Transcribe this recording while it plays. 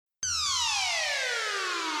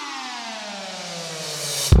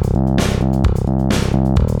Hello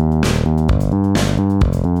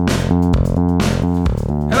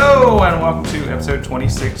and welcome to episode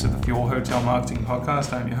 26 of the Fuel Hotel Marketing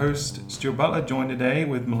Podcast. I'm your host, Stuart Butler, joined today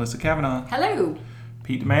with Melissa Kavanagh. Hello.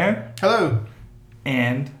 Pete DeMayo. Hello.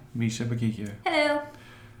 And Misha Bakikio. Hello.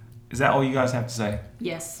 Is that all you guys have to say?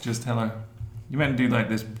 Yes. Just hello. You meant to do like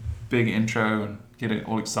this big intro and get it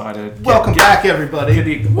all excited. Welcome back, everybody. Get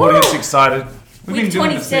the audience excited. Week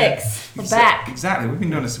 26. We're back. Exactly. We've been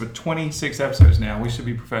doing this for 26 episodes now. We should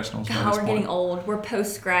be professionals by God, this we're point. getting old. We're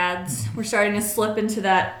post-grads. We're starting to slip into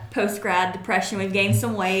that post-grad depression. We've gained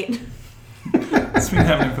some weight. It's been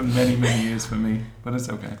happening for many, many years for me, but it's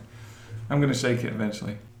okay. I'm going to shake it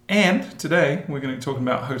eventually. And today, we're going to be talking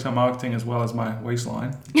about hotel marketing as well as my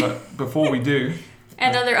waistline. But before we do...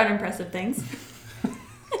 And other unimpressive things.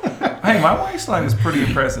 Hey, my waistline is pretty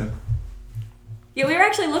impressive. Yeah, we were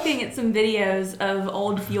actually looking at some videos of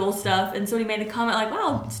old fuel stuff, and somebody made a comment like,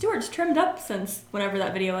 wow, Stuart's trimmed up since whenever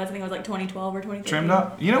that video was. I think it was like 2012 or 2013. Trimmed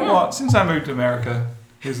up? You know what? Since I moved to America,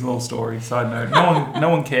 here's a little story, side note. No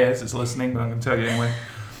one cares that's listening, but I'm going to tell you anyway.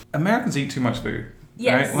 Americans eat too much food.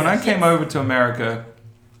 Yes. Right? When I came over to America,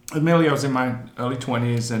 admittedly I was in my early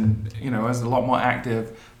 20s and, I was a lot more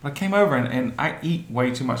active. But I came over and I eat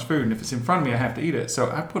way too much food. And if it's in front of me, I have to eat it.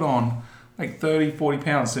 So I put on like 30, 40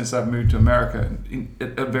 pounds since I've moved to America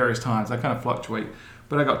at various times. I kind of fluctuate.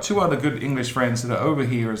 But I got two other good English friends that are over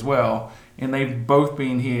here as well. And they've both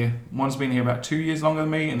been here. One's been here about 2 years longer than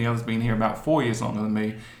me, and the other's been here about 4 years longer than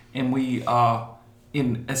me. And we are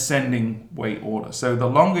in ascending weight order. So the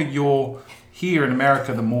longer you're here in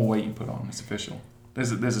America, the more weight you put on. It's official.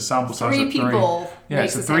 There's a sample size of 3. Yeah,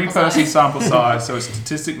 it's a 3-person sample size, so it's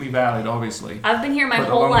statistically valid, obviously. I've been here my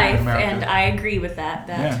whole life, and I agree with that.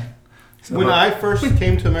 Yeah. So when I first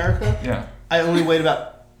came to America, yeah, I only weighed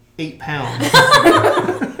about 8 pounds.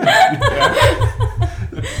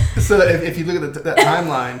 So if you look at that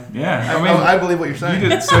timeline, yeah, I believe what you're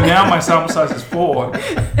saying. So now my sample size is 4.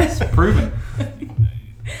 It's proven.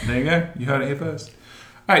 There you go. You heard it here first.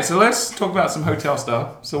 All right, so let's talk about some hotel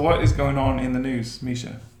stuff. So what is going on in the news,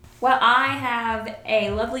 Misha? Well, I have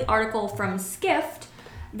a lovely article from Skift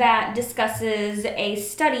that discusses a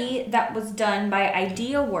study that was done by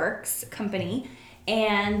IdeaWorks company,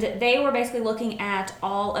 and they were basically looking at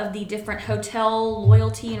all of the different hotel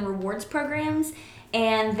loyalty and rewards programs,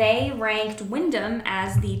 and they ranked Wyndham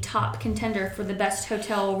as the top contender for the best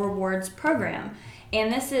hotel rewards program.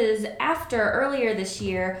 And this is after earlier this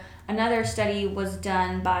year, another study was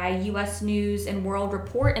done by U.S. News and World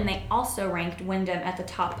Report, and they also ranked Wyndham at the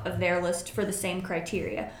top of their list for the same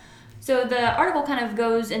criteria. So the article kind of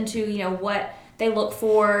goes into, what they look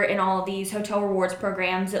for in all of these hotel rewards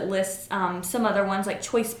programs. It lists some other ones like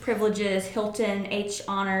Choice Privileges, Hilton, H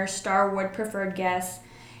Honor, Starwood Preferred Guests.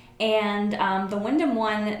 And the Wyndham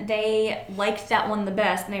one, they liked that one the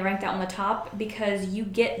best, and they ranked that one the top because you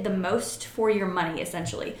get the most for your money,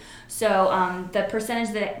 essentially. So the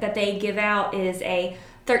percentage that they give out is a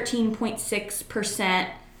 13.6%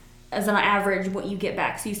 as an average what you get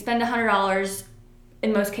back. So you spend $100,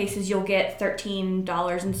 in most cases you'll get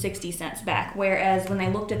 $13.60 back, whereas when they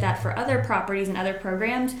looked at that for other properties and other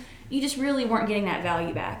programs, you just really weren't getting that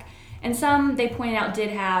value back. And some, they pointed out, did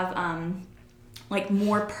have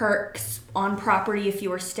more perks on property. If you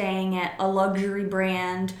were staying at a luxury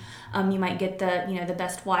brand, you might get the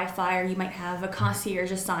best Wi-Fi, or you might have a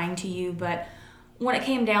concierge assigned to you. But when it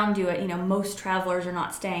came down to it, most travelers are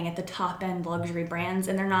not staying at the top end luxury brands,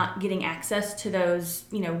 and they're not getting access to those,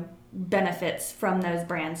 benefits from those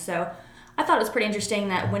brands. So I thought it was pretty interesting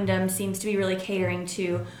that Wyndham seems to be really catering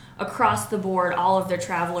to across the board all of their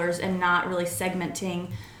travelers and not really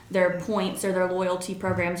segmenting their points or their loyalty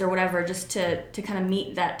programs or whatever, just to kind of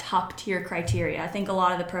meet that top tier criteria. I think a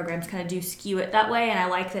lot of the programs kind of do skew it that way, and I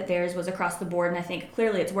like that theirs was across the board, and I think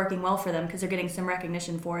clearly it's working well for them because they're getting some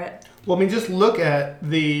recognition for it. Well, just look at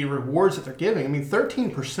the rewards that they're giving.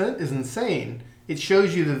 13% is insane. It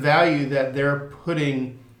shows you the value that they're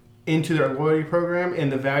putting into their loyalty program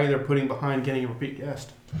and the value they're putting behind getting a repeat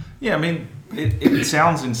guest. Yeah, it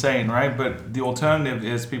sounds insane, right? But the alternative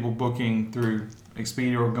is people booking through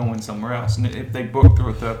Expedia or going somewhere else. And if they book through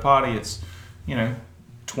a third party, it's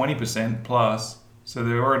 20% plus, so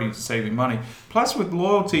they're already saving money. Plus with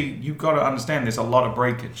loyalty, you've got to understand there's a lot of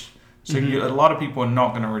breakage, so a lot of people are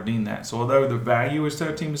not going to redeem that. So although the value is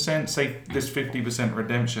 13%, say this 50%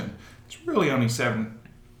 redemption, it's really only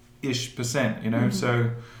 7-ish%,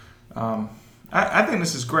 so I think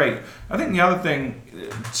this is great. I think the other thing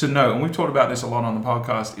to note, and we've talked about this a lot on the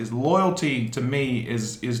podcast, is loyalty to me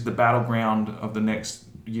is the battleground of the next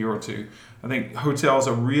year or two. I think hotels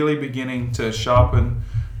are really beginning to sharpen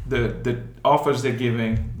the offers they're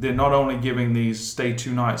giving, they're not only giving these stay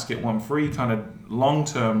 2 nights, get 1 free kind of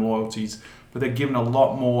long-term loyalties, but they're giving a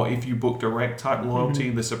lot more if you book direct type loyalty,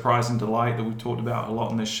 the surprise and delight that we've talked about a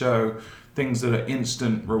lot in this show, things that are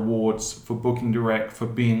instant rewards for booking direct, for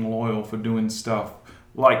being loyal, for doing stuff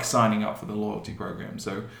like signing up for the loyalty program.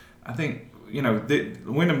 So I think,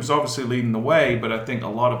 Wyndham's obviously leading the way, but I think a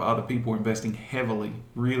lot of other people are investing heavily,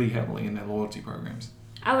 really heavily in their loyalty programs.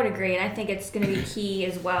 I would agree, and I think it's going to be key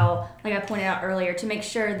as well, like I pointed out earlier, to make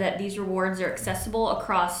sure that these rewards are accessible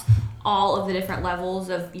across all of the different levels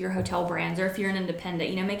of your hotel brands, or if you're an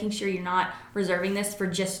independent, making sure you're not reserving this for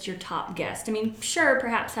just your top guest. I mean, sure,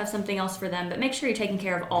 perhaps have something else for them, but make sure you're taking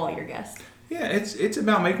care of all your guests. Yeah, it's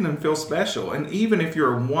about making them feel special. And even if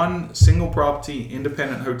you're one single property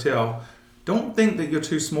independent hotel, don't think that you're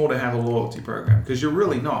too small to have a loyalty program, because you're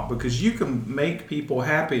really not, because you can make people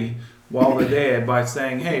happy while they're there by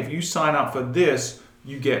saying, hey, if you sign up for this,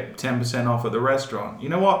 you get 10% off at the restaurant. You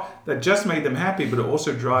know what? That just made them happy, but it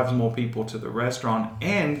also drives more people to the restaurant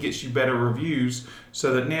and gets you better reviews,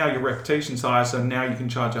 so that now your reputation's higher, so now you can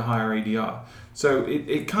charge a higher ADR. So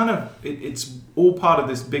it's all part of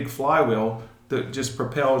this big flywheel that just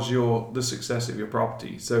propels the success of your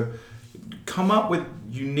property. So come up with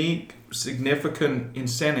unique, significant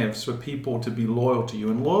incentives for people to be loyal to you.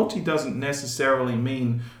 And loyalty doesn't necessarily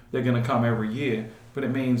mean they're going to come every year, but it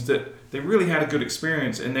means that they really had a good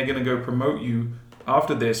experience and they're going to go promote you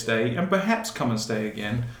after their stay and perhaps come and stay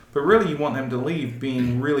again. But really you want them to leave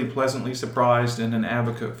being really pleasantly surprised and an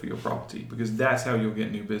advocate for your property, because that's how you'll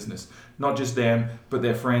get new business. Not just them, but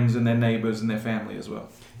their friends and their neighbors and their family as well.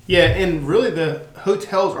 Yeah, and really the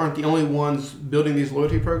hotels aren't the only ones building these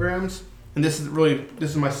loyalty programs. And this is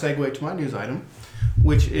my segue to my news item,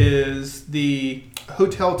 which is the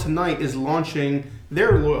Hotel Tonight is launching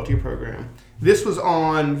their loyalty program. This was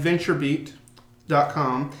on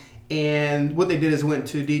VentureBeat.com, and what they did is went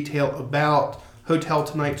into detail about Hotel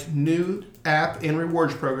Tonight's new app and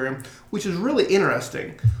rewards program, which is really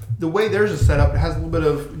interesting. The way theirs is set up, it has a little bit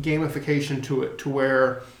of gamification to it, to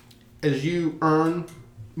where as you earn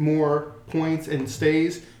more points and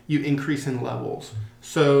stays, you increase in levels.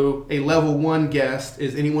 So a level 1 guest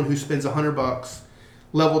is anyone who spends $100.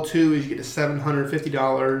 Level 2 is you get to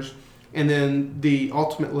 $750. And then the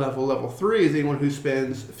ultimate level 3, is anyone who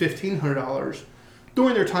spends $1,500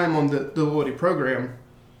 during their time on the loyalty program.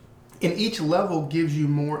 And each level gives you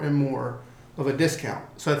more and more of a discount.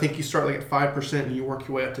 So I think you start like at 5% and you work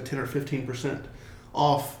your way up to 10 or 15%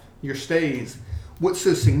 off your stays. What's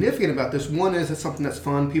so significant about this, one is it's something that's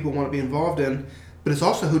fun, people want to be involved in, but it's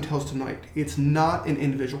also Hotels Tonight. It's not an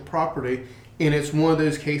individual property, and it's one of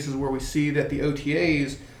those cases where we see that the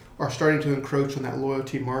OTAs are starting to encroach on that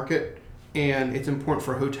loyalty market, and it's important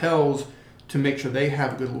for hotels to make sure they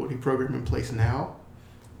have a good loyalty program in place now.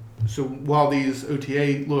 So while these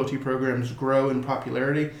OTA loyalty programs grow in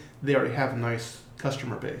popularity, they already have a nice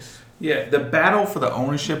customer base. Yeah, the battle for the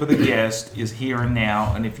ownership of the guest is here and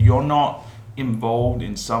now, and if you're not involved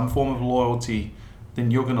in some form of loyalty,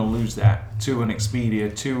 then you're going to lose that to an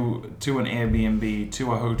Expedia, to an Airbnb,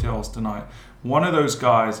 to a Hotels Tonight. One of those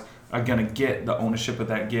guys are going to get the ownership of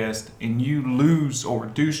that guest, and you lose or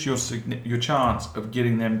reduce your chance of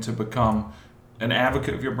getting them to become an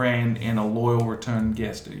advocate of your brand and a loyal return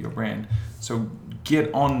guest of your brand. So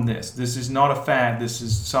get on this. This is not a fad. This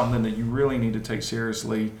is something that you really need to take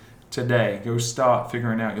seriously today. Go start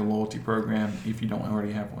figuring out your loyalty program if you don't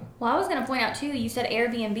already have one. Well, I was going to point out too, you said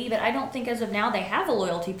Airbnb, but I don't think as of now they have a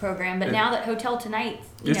loyalty program. But now that Hotel Tonight,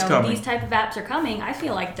 these type of apps are coming, I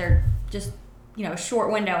feel like they're just, a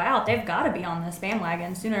short window out. They've got to be on this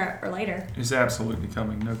bandwagon sooner or later. It's absolutely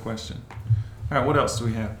coming, no question. All right, what else do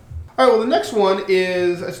we have? All right, well, the next one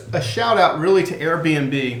is a shout out really to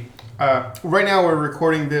Airbnb. Right now we're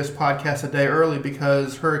recording this podcast a day early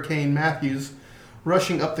because Hurricane Matthews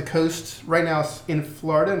rushing up the coast right now in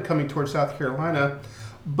Florida and coming towards South Carolina.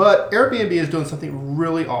 But Airbnb is doing something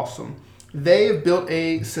really awesome. They have built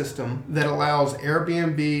a system that allows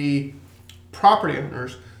Airbnb property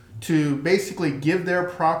owners to basically give their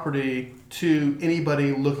property to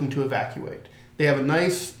anybody looking to evacuate. They have a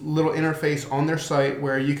nice little interface on their site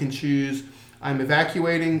where you can choose, I'm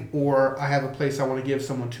evacuating, or I have a place I want to give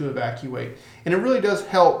someone to evacuate. And it really does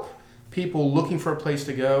help people looking for a place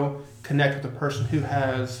to go connect with the person who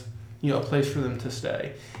has, a place for them to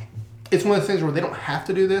stay. It's one of the things where they don't have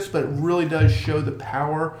to do this, but it really does show the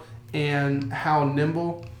power and how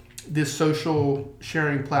nimble this social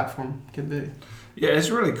sharing platform can be. Yeah, it's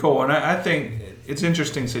really cool, and I think it's an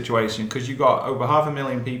interesting situation because you got over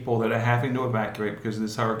 500,000 people that are having to evacuate because of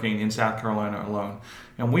this hurricane in South Carolina alone,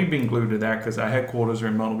 and we've been glued to that because our headquarters are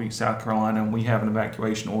in Myrtle Beach, South Carolina, and we have an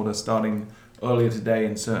evacuation order starting earlier today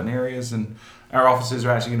in certain areas, and our offices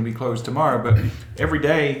are actually going to be closed tomorrow. But every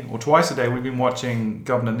day or twice a day, we've been watching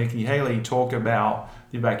Governor Nikki Haley talk about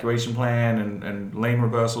the evacuation plan and lane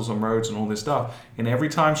reversals on roads and all this stuff. And every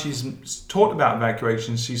time she's talked about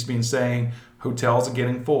evacuations, she's been saying hotels are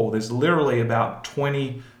getting full. There's literally about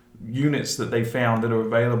 20 units that they found that are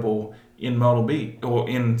available in Myrtle Beach or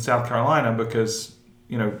in South Carolina because,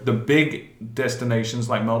 the big destinations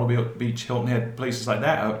like Myrtle Beach, Hilton Head, places like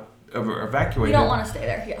that are evacuated. You don't want to stay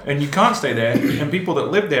there, yeah. And you can't stay there, and people that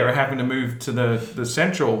live there are having to move to the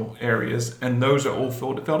central areas, and those are all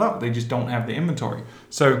filled up. They just don't have the inventory.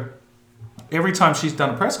 So every time she's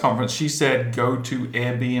done a press conference, she said, go to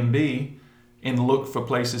Airbnb and look for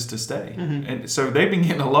places to stay. Mm-hmm. And so they've been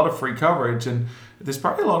getting a lot of free coverage, and there's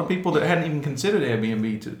probably a lot of people that hadn't even considered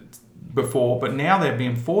Airbnb before, but now they're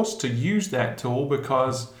being forced to use that tool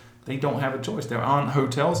because they don't have a choice. There aren't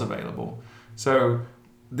hotels available. So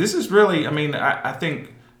this is really, I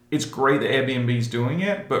think it's great that Airbnb's doing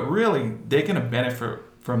it, but really they're going to benefit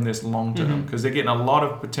from this long term because they're getting a lot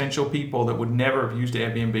of potential people that would never have used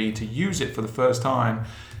Airbnb to use it for the first time.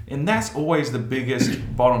 And that's always the biggest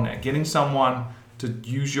bottleneck. Getting someone to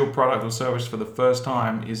use your product or service for the first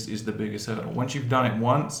time is the biggest hurdle. Once you've done it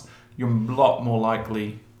once, you're a lot more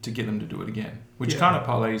likely to get them to do it again, which kind of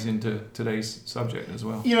parlays into today's subject as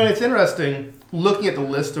well. It's interesting looking at the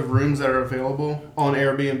list of rooms that are available on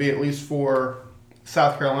Airbnb, at least for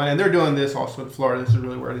South Carolina, and they're doing this also in Florida. This is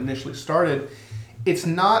really where it initially started. It's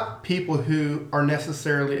not people who are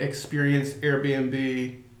necessarily experienced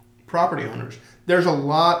Airbnb property owners. There's a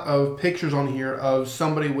lot of pictures on here of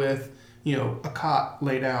somebody with, a cot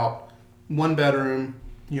laid out, 1 bedroom,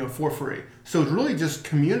 for free. So it's really just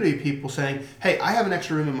community people saying, hey, I have an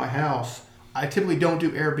extra room in my house. I typically don't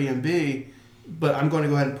do Airbnb, but I'm going to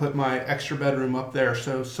go ahead and put my extra bedroom up there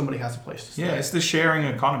so somebody has a place to stay. Yeah, it's the sharing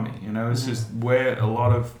economy. It's just where a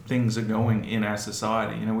lot of things are going in our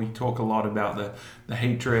society. We talk a lot about the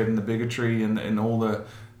hatred and the bigotry and all the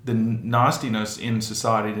nastiness in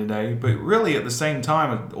society today. But really at the same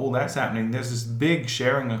time, all that's happening, there's this big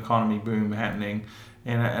sharing economy boom happening.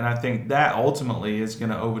 And I think that ultimately is going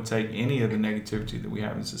to overtake any of the negativity that we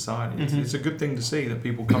have in society. It's a good thing to see that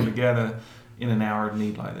people come together in an hour of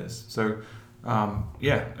need like this. So,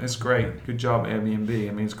 it's great. Good job,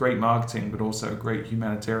 Airbnb. It's great marketing, but also great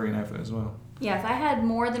humanitarian effort as well. Yeah, if I had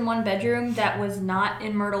more than 1 bedroom that was not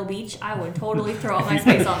in Myrtle Beach, I would totally throw up my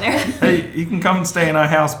space on there. Hey, you can come and stay in our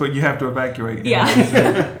house, but you have to evacuate. Yeah.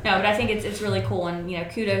 No, but I think it's really cool, and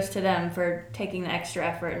kudos to them for taking the extra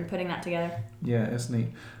effort and putting that together. Yeah, it's neat.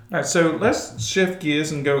 All right, so let's shift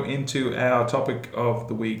gears and go into our topic of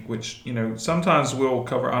the week, which, sometimes we'll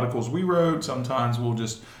cover articles we wrote, sometimes we'll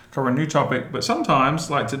just cover a new topic, but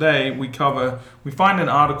sometimes, like today, we find an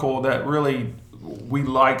article that really we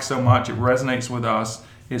like so much, it resonates with us.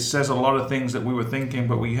 It says a lot of things that we were thinking,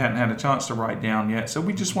 but we hadn't had a chance to write down yet. So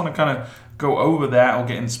we just want to kind of go over that or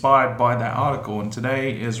get inspired by that article. And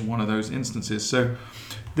today is one of those instances. So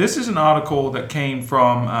this is an article that came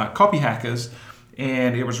from Copy Hackers,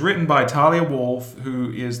 and it was written by Talia Wolf,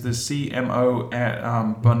 who is the CMO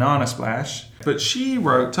at Banana Splash. But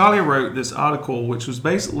Talia wrote this article, which was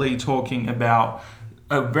basically talking about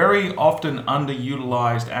a very often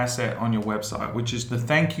underutilized asset on your website, which is the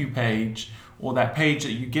thank you page, or that page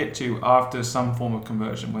that you get to after some form of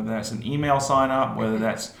conversion, whether that's an email sign up, whether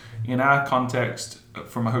that's, in our context,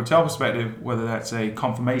 from a hotel perspective, whether that's a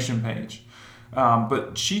confirmation page.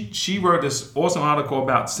 But she wrote this awesome article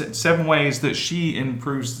about 7 ways that she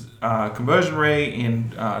improves conversion rate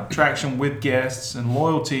and traction with guests and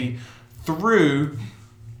loyalty through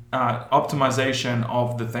optimization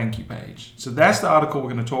of the thank you page. So that's the article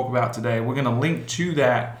we're going to talk about today. We're going to link to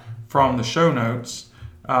that from the show notes.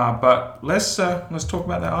 But let's talk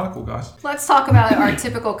about that article, guys. Let's talk about our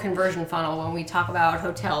typical conversion funnel when we talk about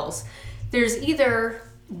hotels. There's either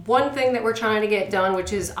one thing that we're trying to get done,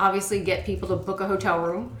 which is obviously get people to book a hotel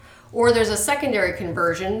room, or there's a secondary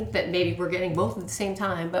conversion that maybe we're getting both at the same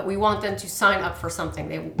time, but we want them to sign up for something.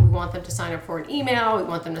 We want them to sign up for an email, we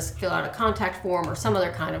want them to fill out a contact form or some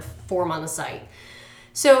other kind of form on the site.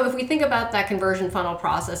 So if we think about that conversion funnel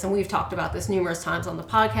process, and we've talked about this numerous times on the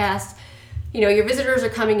podcast, your visitors are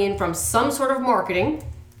coming in from some sort of marketing,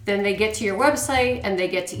 then they get to your website and they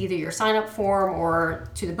get to either your sign up form or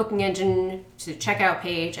to the booking engine, to the checkout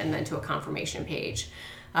page, and then to a confirmation page.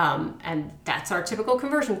 And that's our typical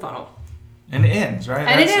conversion funnel. And it ends, right?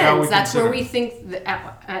 And it ends. That's where we think that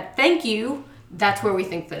at thank you, that's where we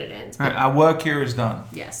think that it ends. Right, our work here is done.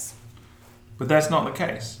 Yes. But that's not the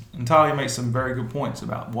case. And Talia makes some very good points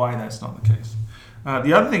about why that's not the case.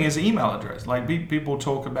 The other thing is email address. Like people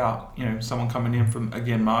talk about, someone coming in from,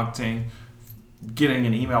 again, marketing, getting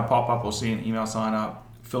an email pop-up or seeing an email sign up,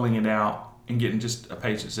 filling it out, and getting just a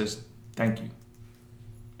page that says, thank you.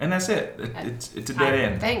 And that's it. It's a dead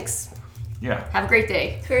end. Thanks. Yeah. Have a great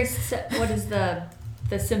day. It's very, what is the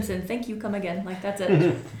Simpson, thank you, come again. Like, that's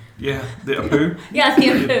it. Yeah, the Apu. Yeah, the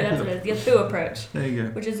Apu, that's what it is. The Apu approach. There you go.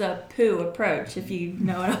 Which is a poo approach, if you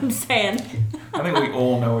know what I'm saying. I think we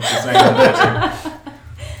all know what you're saying.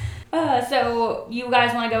 So you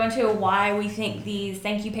guys want to go into why we think these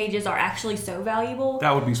thank you pages are actually so valuable?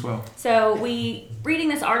 That would be swell. So reading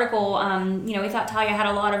this article, we thought Talia had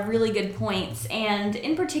a lot of really good points, and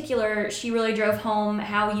in particular, she really drove home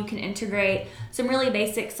how you can integrate some really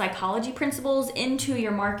basic psychology principles into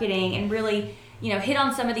your marketing and really, hit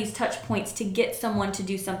on some of these touch points to get someone to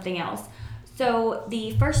do something else. So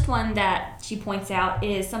the first one that she points out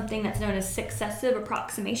is something that's known as successive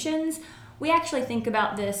approximations. We actually think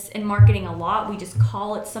about this in marketing a lot. We just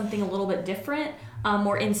call it something a little bit different.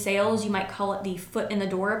 Or in sales, you might call it the foot in the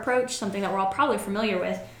door approach, something that we're all probably familiar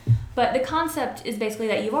with. But the concept is basically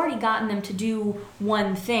that you've already gotten them to do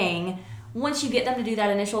one thing. Once you get them to do that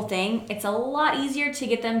initial thing, it's a lot easier to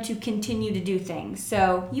get them to continue to do things.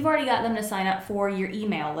 So you've already got them to sign up for your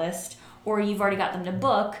email list, or you've already got them to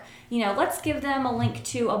book. Let's give them a link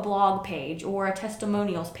to a blog page or a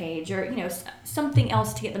testimonials page or, something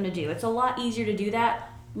else to get them to do. It's a lot easier to do that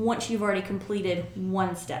once you've already completed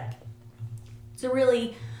one step. It's a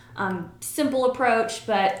really simple approach,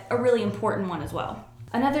 but a really important one as well.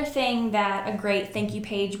 Another thing that a great thank you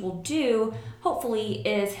page will do, hopefully,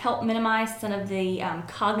 is help minimize some of the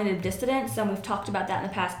cognitive dissonance. And we've talked about that in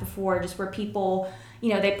the past before, just where people,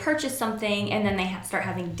 they purchase something and then they start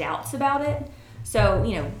having doubts about it. So,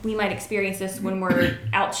 we might experience this when we're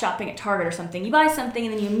out shopping at Target or something. You buy something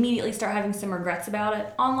and then you immediately start having some regrets about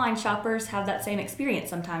it. Online shoppers have that same experience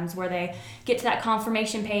sometimes where they get to that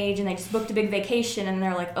confirmation page and they just booked a big vacation and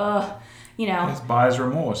they're like, ugh, It's buyer's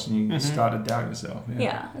remorse and you start to doubt yourself.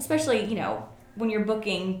 Yeah, especially, when you're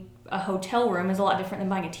booking a hotel room is a lot different than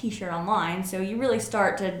buying a t-shirt online. So you really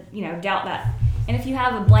start to, doubt that. And if you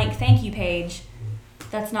have a blank thank you page,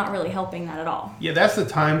 that's not really helping that at all. Yeah, that's the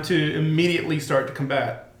time to immediately start to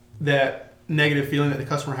combat that negative feeling that the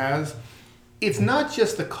customer has. It's not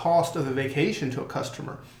just the cost of the vacation to a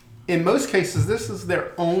customer. In most cases, this is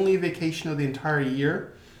their only vacation of the entire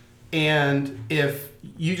year. And if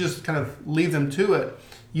you just kind of leave them to it,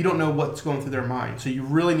 you don't know what's going through their mind. So you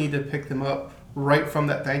really need to pick them up right from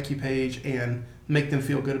that thank you page and make them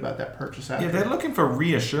feel good about that purchase after. Yeah, they're looking for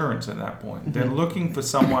reassurance at that point. Mm-hmm. They're looking for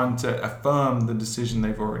someone to affirm the decision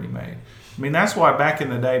they've already made. I mean, that's why back in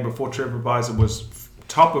the day, before TripAdvisor was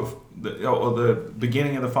top of the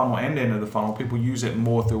beginning of the funnel and end of the funnel, people use it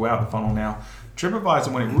more throughout the funnel now.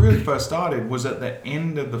 TripAdvisor, when it really first started, was at the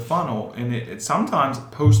end of the funnel, and it sometimes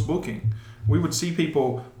post-booking. We would see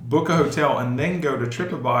people book a hotel and then go to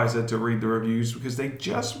TripAdvisor to read the reviews because they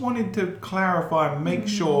just wanted to clarify, make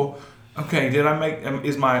sure, okay,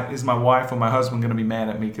 is my wife or my husband going to be mad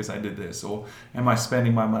at me because I did this, or am I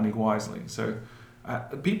spending my money wisely? So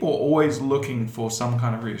people are always looking for some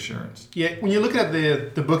kind of reassurance. Yeah, when you look at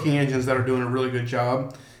the booking engines that are doing a really good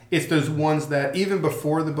job, it's those ones that even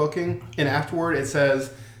before the booking and afterward, it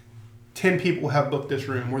says 10 people have booked this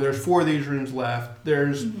room, where there's 4 of these rooms left.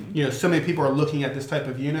 There's, so many people are looking at this type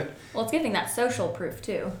of unit. Well, it's giving that social proof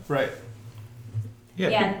too. Right. Yeah,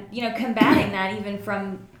 and combating that even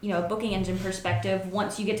from, a booking engine perspective,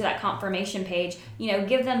 once you get to that confirmation page,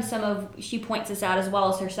 give them some of, she points this out as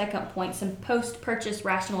well as her second point, some post-purchase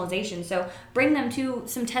rationalization. So bring them to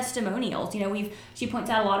some testimonials. She points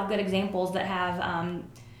out a lot of good examples that have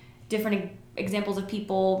different examples of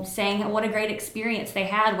people saying what a great experience they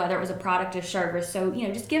had, whether it was a product or service. So,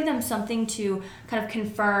 just give them something to kind of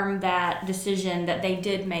confirm that decision that they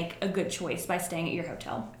did make a good choice by staying at your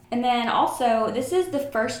hotel. And then also, this is the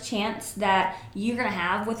first chance that you're going to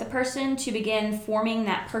have with a person to begin forming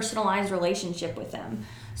that personalized relationship with them.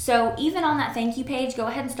 So even on that thank you page, go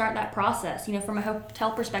ahead and start that process. From a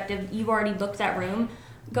hotel perspective, you've already booked that room.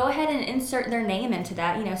 Go ahead and insert their name into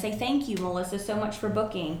that. Say, thank you, Melissa, so much for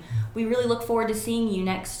booking. We really look forward to seeing you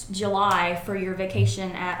next July for your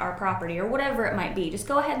vacation at our property, or whatever it might be. Just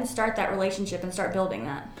go ahead and start that relationship and start building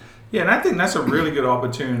that. Yeah, and I think that's a really good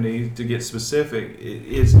opportunity to get specific.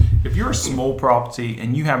 Is if you're a small property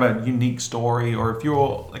and you have a unique story, or if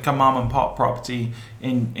you're like a mom and pop property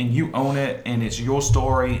and you own it and it's your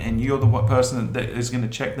story and you're the one person that is going to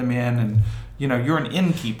check them in, and you're an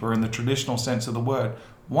innkeeper in the traditional sense of the word,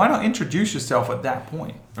 why not introduce yourself at that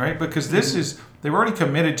point, right? Because they're already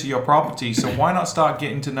committed to your property, so why not start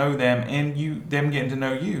getting to know them and them getting to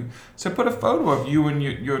know you? So put a photo of you and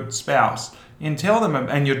your spouse and tell them,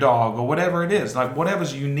 and your dog, or whatever it is, like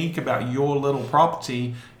whatever's unique about your little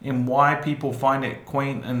property and why people find it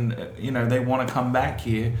quaint and they want to come back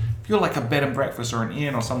here. If you're like a bed and breakfast or an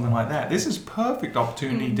inn or something like that, this is perfect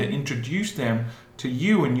opportunity to introduce them to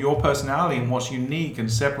you and your personality and what's unique and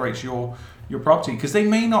separates your property, because they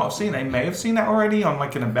may not have seen it. They may have seen that already on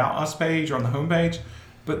like an About Us page or on the homepage,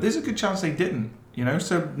 but there's a good chance they didn't.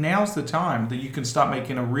 So now's the time that you can start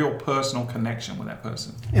making a real personal connection with that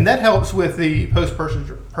person. And that helps with the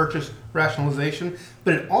post-purchase rationalization,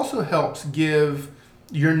 but it also helps give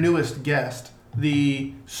your newest guest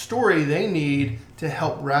the story they need to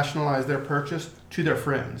help rationalize their purchase to their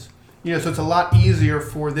friends. So it's a lot easier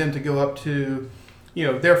for them to go up to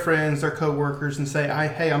their friends, their coworkers, and say,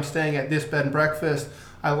 hey, I'm staying at this bed and breakfast.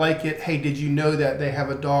 I like it. Hey, did you know that they have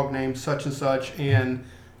a dog named such and such? And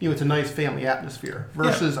it's a nice family atmosphere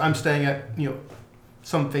versus I'm staying at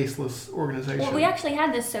some faceless organization. Well, we actually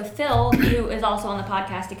had this. So Phil, who is also on the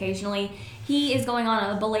podcast occasionally, he is going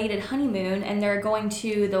on a belated honeymoon, and they're going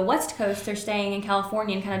to the West Coast. They're staying in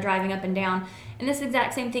California and kind of driving up and down. And this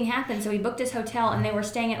exact same thing happened. So he booked his hotel, and they were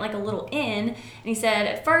staying at like a little inn. And he said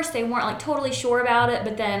at first they weren't like totally sure about it,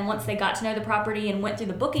 but then once they got to know the property and went through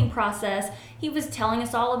the booking process, he was telling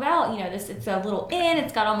us all about, it's a little inn.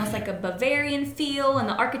 It's got almost like a Bavarian feel, and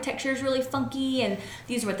the architecture is really funky, and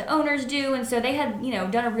these are what the owners do. And so they had,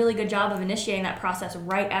 done a really good job of initiating that process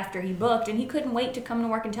right after he booked, and he couldn't wait to come to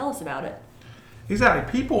work and tell us about it.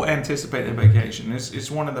 Exactly. People anticipate their vacation.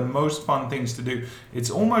 It's one of the most fun things to do. It's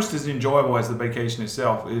almost as enjoyable as the vacation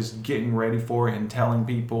itself, is getting ready for it and telling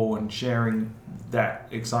people and sharing that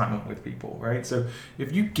excitement with people, right? So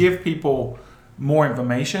if you give people more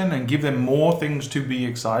information and give them more things to be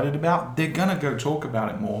excited about, they're going to go talk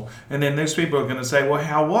about it more. And then those people are going to say, well,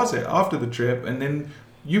 how was it after the trip? And then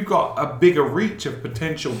you've got a bigger reach of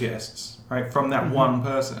potential guests, right, from that one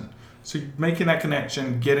person. So making that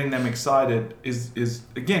connection, getting them excited is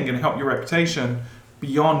again going to help your reputation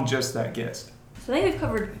beyond just that guest. So I think we've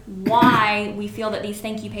covered why we feel that these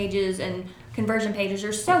thank you pages and conversion pages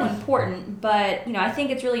are so important, but I think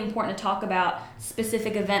it's really important to talk about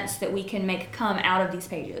specific events that we can make come out of these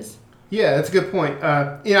pages. Yeah, that's a good point.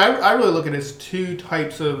 I really look at it as two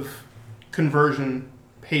types of conversion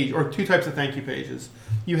page, or two types of thank you pages.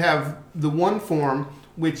 You have the one form,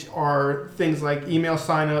 which are things like email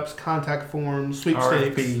signups, contact forms,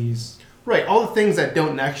 sweepstakes. RFPs. Right, all the things that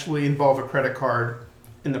don't actually involve a credit card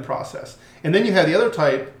in the process. And then you have the other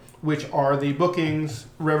type, which are the bookings,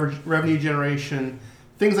 revenue generation,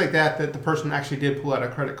 things like that the person actually did pull out a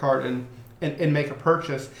credit card and make a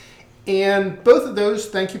purchase. And both of those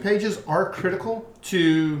thank you pages are critical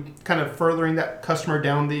to kind of furthering that customer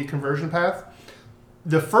down the conversion path.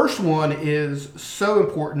 The first one is so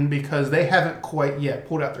important because they haven't quite yet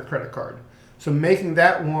pulled out their credit card. So making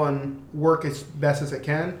that one work as best as it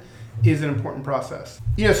can is an important process.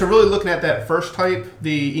 So really looking at that first type,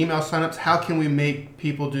 the email signups, how can we make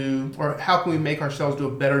people do, or how can we make ourselves do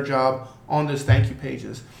a better job on those thank you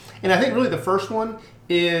pages? And I think really the first one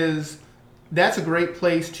is, that's a great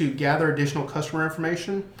place to gather additional customer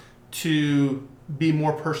information to be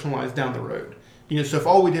more personalized down the road. So if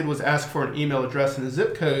all we did was ask for an email address and a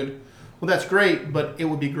zip code, well, that's great, but it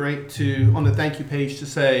would be great to, on the thank you page, to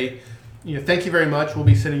say, thank you very much. We'll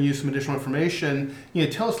be sending you some additional information.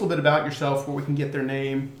 Tell us a little bit about yourself, where we can get their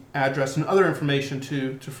name, address, and other information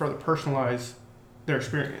to further personalize their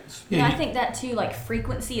experience. Yeah, I think that too, like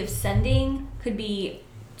frequency of sending could be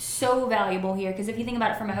so valuable here, because if you think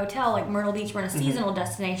about it from a hotel like Myrtle Beach, we're in a seasonal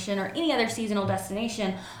destination, or any other seasonal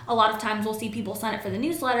destination, a lot of times we'll see people sign up for the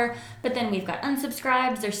newsletter, but then we've got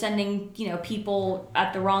unsubscribes. They're sending people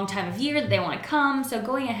at the wrong time of year that they want to come. So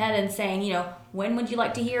going ahead and saying, when would you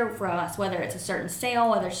like to hear from us, whether it's a certain sale,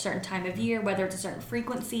 whether it's a certain time of year, whether it's a certain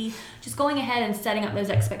frequency, just going ahead and setting up those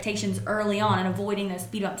expectations early on and avoiding those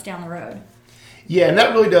speed bumps down the road. Yeah, and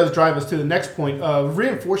that really does drive us to the next point of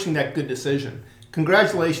reinforcing that good decision.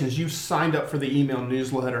 Congratulations, you've signed up for the email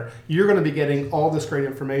newsletter. You're going to be getting all this great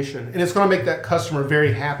information, and it's going to make that customer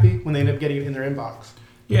very happy when they end up getting it in their inbox.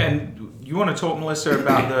 Yeah, and you want to talk, Melissa,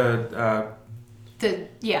 about the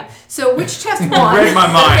So which test one? Read my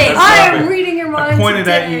mind. That's I am perfect. reading your mind. I pointed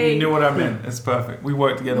at you. today. You knew what I meant. It's perfect. We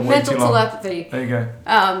worked together way Mental too long. telepathy. There you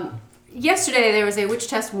go. Yesterday there was a Which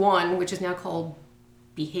Test 1, which is now called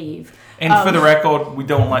Behave. And for the record, we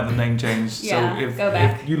don't like the name change. Yeah, so if, go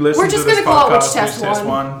back. if you listen We're just to this gonna call it podcast, Which Test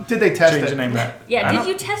 1. Did they test change it? the name back. Yeah, I did know.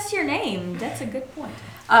 you test your name? That's a good point.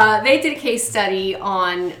 They did a case study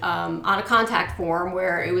on a contact form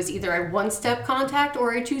where it was either a one-step contact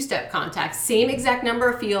or a two-step contact. Same exact number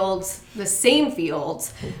of fields, the same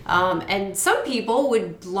fields. And some people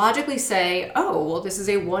would logically say, oh, well, this is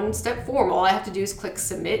a one-step form. All I have to do is click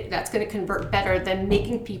submit. That's going to convert better than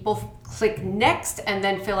making people click next and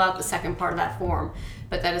then fill out the second part of that form.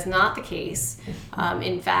 But that is not the case.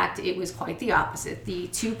 In fact, it was quite the opposite. The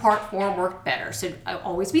two-part form worked better. So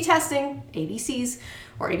always be testing, ABCs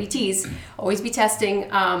or ABTs, always be testing,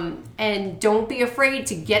 and don't be afraid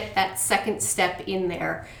to get that second step in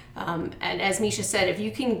there. And as Misha said, if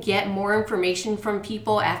you can get more information from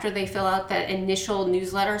people after they fill out that initial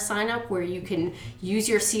newsletter sign up, where you can use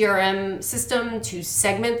your CRM system to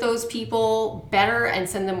segment those people better and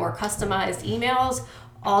send them more customized emails,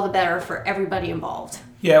 all the better for everybody involved.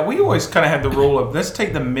 Yeah, we always kind of have the rule of let's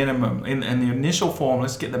take the minimum in the initial form.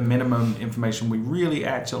 Let's get the minimum information we really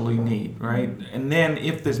actually need, right? And then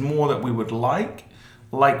if there's more that we would like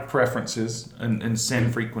preferences and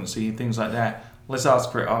send frequency, things like that, let's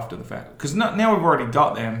ask for it after the fact. Because now we've already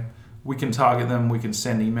got them, we can target them, we can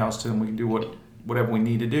send emails to them, we can do whatever we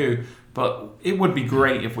need to do. But it would be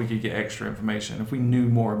great if we could get extra information, if we knew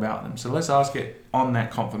more about them. So let's ask it on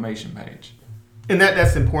that confirmation page. And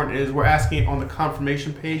that's important, is we're asking it on the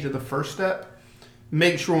confirmation page of the first step.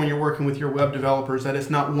 Make sure when you're working with your web developers that it's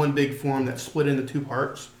not one big form that's split into two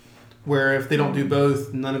parts, where if they don't do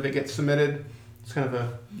both, none of it gets submitted. It's kind of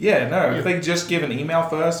a... Yeah, no, if they just give an email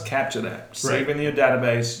first, capture that. Save it in your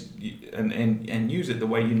database and use it the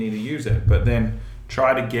way you need to use it. But then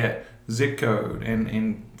try to get zip code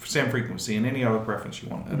and send frequency and any other preference you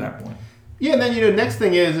want at that point. Yeah, and then, next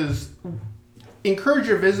thing is encourage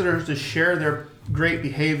your visitors to share their great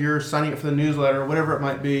behavior, signing up for the newsletter, whatever it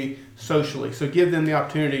might be, socially. So give them the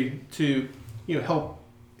opportunity to,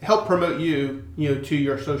 help promote you, to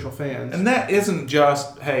your social fans. And that isn't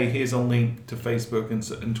just, hey, here's a link to Facebook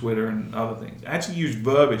and Twitter and other things. Actually use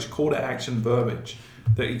verbiage, call to action verbiage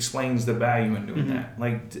that explains the value in doing that.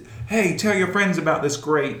 Like, hey, tell your friends about this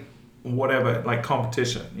great whatever, like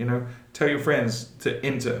competition, tell your friends to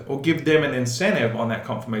enter or give them an incentive on that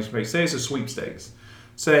confirmation page. Say it's a sweepstakes.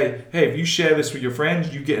 Say, hey, if you share this with your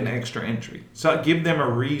friends, you get an extra entry. So give them a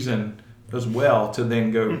reason as well to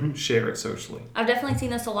then go share it socially. I've definitely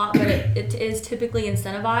seen this a lot, but it is typically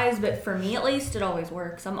incentivized. But for me, at least, it always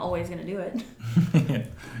works. I'm always going to do it.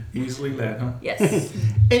 Easily led, huh? Yes.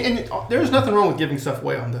 and there's nothing wrong with giving stuff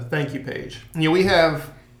away on the thank you page. We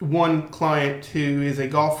have one client who is a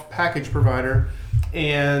golf package provider,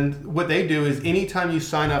 and what they do is anytime you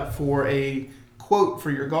sign up for a quote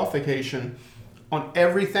for your golf vacation, on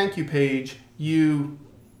every thank you page,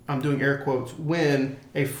 I'm doing air quotes, win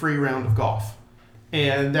a free round of golf.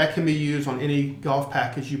 And that can be used on any golf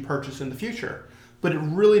package you purchase in the future. But it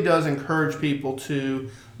really does encourage people to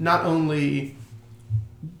not only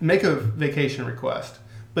make a vacation request,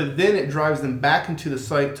 but then it drives them back into the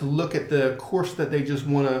site to look at the course that they just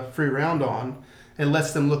won a free round on, and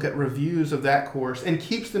lets them look at reviews of that course and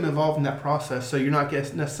keeps them involved in that process. So you're not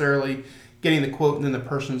necessarily getting the quote and then the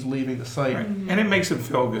person's leaving the site. Right. And it makes them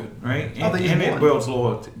feel good, right? And it builds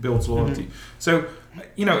loyalty. So,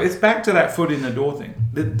 it's back to that foot in the door thing.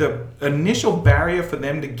 The initial barrier for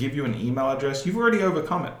them to give you an email address, you've already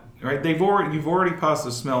overcome it, right? You've already passed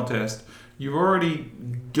the smell test. You've already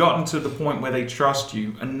gotten to the point where they trust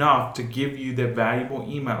you enough to give you their valuable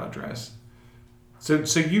email address. So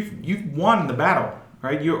you've won the battle,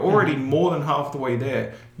 right? You're already more than half the way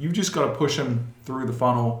there. You've just got to push them through the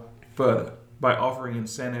funnel further by offering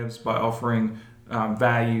incentives, by offering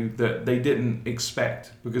value that they didn't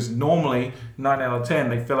expect. Because normally, 9 out of 10,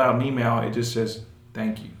 they fill out an email, it just says,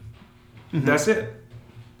 thank you. That's it.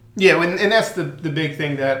 Yeah, and that's the big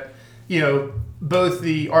thing that, both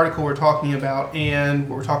the article we're talking about and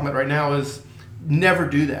what we're talking about right now is never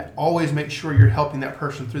do that. Always make sure you're helping that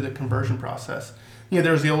person through the conversion process.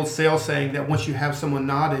 There's the old sales saying that once you have someone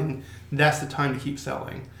nodding, that's the time to keep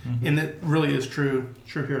selling. And that really is true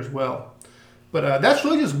here as well. But that's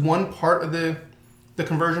really just one part of the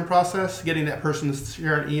conversion process, getting that person to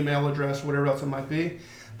share an email address, whatever else it might be.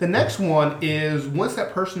 The next one is once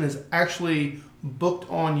that person is actually booked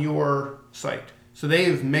on your site. So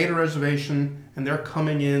they've made a reservation and they're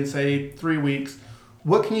coming in, say, 3 weeks.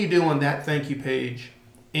 What can you do on that thank you page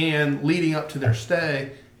and leading up to their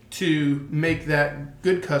stay to make that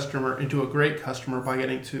good customer into a great customer by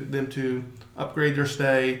getting them to upgrade their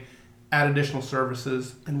stay, add additional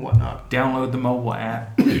services, and whatnot. Download the mobile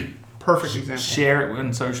app. Perfect example. Share it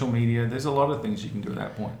on social media. There's a lot of things you can do at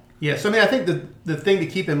that point. Yeah, so I mean, I think the thing to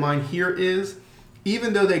keep in mind here is,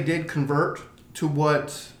 even though they did convert to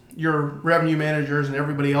what your revenue managers and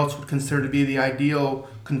everybody else would consider to be the ideal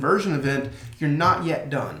conversion event, you're not yet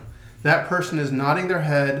done. That person is nodding their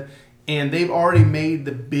head, and they've already made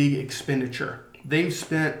the big expenditure. They've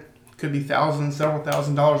spent, could be thousands, several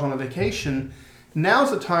 $1,000s on a vacation.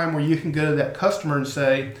 Now's the time where you can go to that customer and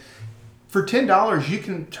say, for $10, you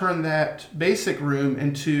can turn that basic room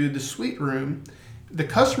into the suite room. The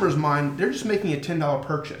customer's mind, they're just making a $10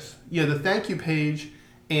 purchase. The thank you page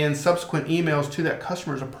and subsequent emails to that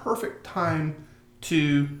customer is a perfect time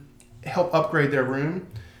to help upgrade their room,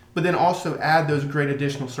 but then also add those great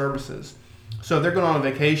additional services. So if they're going on a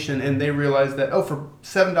vacation and they realize that, for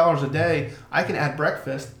 $7 a day, I can add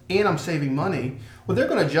breakfast and I'm saving money, well, they're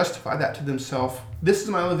going to justify that to themselves. This is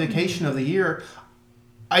my only vacation of the year.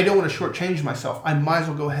 I don't want to shortchange myself. I might as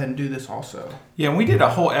well go ahead and do this also. Yeah, and we did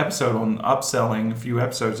a whole episode on upselling a few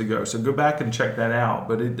episodes ago, so go back and check that out.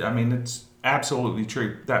 But it's absolutely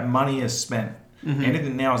true. That money is spent. Mm-hmm.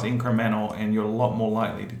 Anything now is incremental, and you're a lot more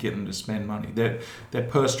likely to get them to spend money. Their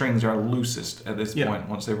purse strings are loosest at this point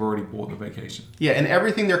once they've already bought the vacation. Yeah, and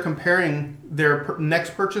everything they're comparing their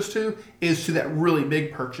next purchase to is to that really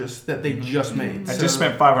big purchase that they just made. I just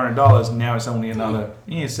spent $500, and now it's only another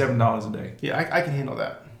 $7 a day. Yeah, I can handle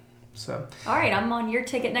that. So. All right, I'm on your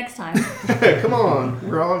ticket next time. Come on,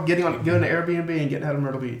 we're all going to Airbnb and getting out of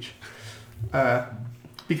Myrtle Beach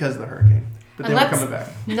because of the hurricane. But then we're coming back.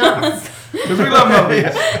 Because we love Myrtle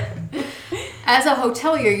Beach. As a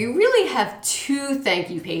hotelier, you really have two thank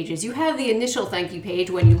you pages. You have the initial thank you page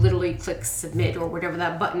when you literally click submit or whatever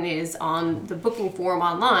that button is on the booking form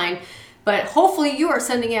online. But hopefully you are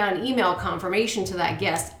sending out an email confirmation to that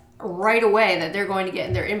guest right away that they're going to get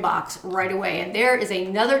in their inbox right away. And there is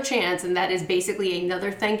another chance, and that is basically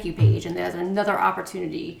another thank you page. And there's another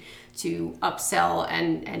opportunity to upsell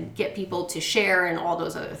and get people to share and all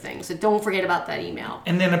those other things. So don't forget about that email.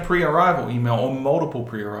 And then a pre-arrival email or multiple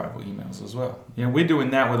pre-arrival emails as well. We're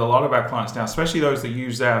doing that with a lot of our clients now, especially those that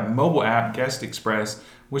use our mobile app, Guest Express.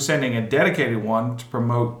 We're sending a dedicated one to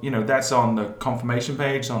promote, that's on the confirmation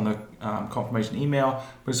page, on the confirmation email,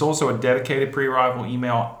 but it's also a dedicated pre-arrival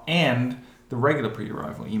email and the regular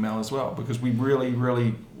pre-arrival email as well, because we really,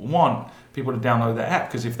 really want people to download the app,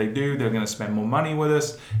 because if they do, they're going to spend more money with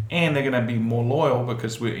us and they're going to be more loyal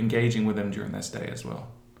because we're engaging with them during their stay as well.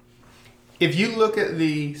 If you look at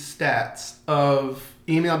the stats of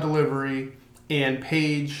email delivery and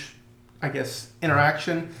page,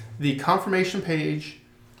 interaction, the confirmation page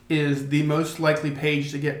is the most likely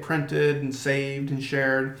page to get printed and saved and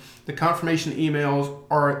shared. The confirmation emails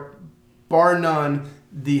are, bar none,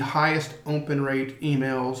 the highest open rate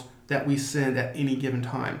emails that we send at any given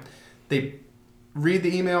time. They read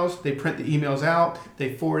the emails, they print the emails out,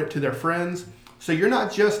 they forward it to their friends. So you're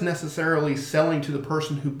not just necessarily selling to the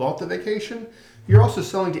person who bought the vacation, you're also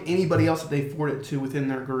selling to anybody else that they forward it to within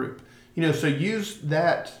their group. So use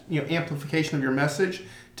that amplification of your message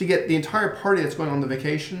to get the entire party that's going on the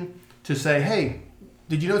vacation to say, hey,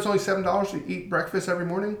 did you know it's only $7 to eat breakfast every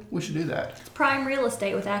morning? We should do that. It's prime real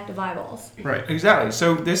estate with active eyeballs. Right. Exactly.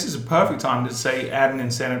 So this is a perfect time to say add an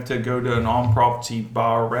incentive to go to an on-property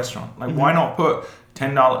bar or restaurant. Why not put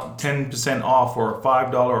 $10% off or a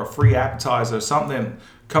 $5 or a free appetizer or something?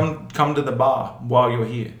 Come to the bar while you're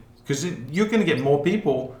here. Because you're going to get more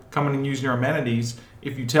people coming and using your amenities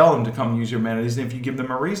if you tell them to come use your amenities and if you give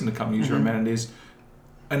them a reason to come use your amenities.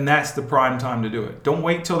 And that's the prime time to do it. Don't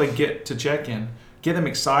wait till they get to check-in. Get them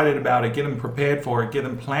excited about it. Get them prepared for it. Get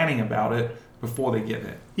them planning about it before they get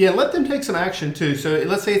there. Yeah, let them take some action too. So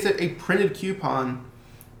let's say it's a printed coupon.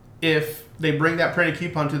 If they bring that printed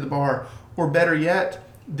coupon to the bar, or better yet,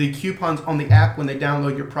 the coupons on the app when they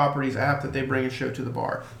download your property's app that they bring and show to the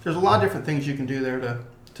bar. There's a lot of different things you can do there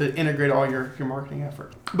to integrate all your marketing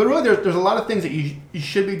effort. But really, there's a lot of things that you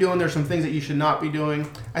should be doing. There's some things that you should not be doing.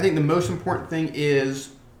 I think the most important thing is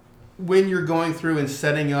when you're going through and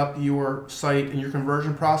setting up your site and your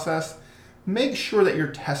conversion process, make sure that you're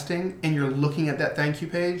testing and you're looking at that thank you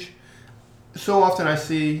page. So often I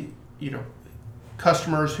see,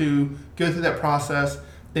 customers who go through that process,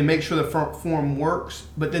 they make sure the form works,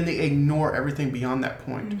 but then they ignore everything beyond that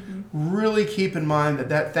point. Mm-hmm. Really keep in mind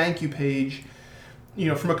that thank you page,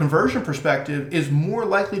 from a conversion perspective, is more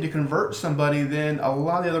likely to convert somebody than a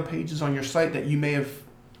lot of the other pages on your site that you may have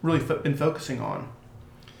really been focusing on.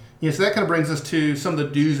 So that kind of brings us to some of the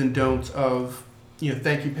do's and don'ts of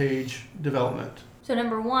thank you page development. So So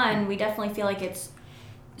number one, we definitely feel like it's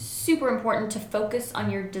super important to focus on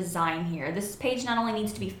your design here. This page not only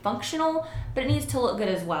needs to be functional, but it needs to look good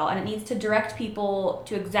as well, and it needs to direct people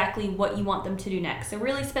to exactly what you want them to do next. So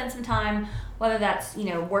really spend some time, whether that's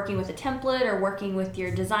working with a template or working with your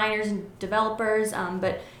designers and developers,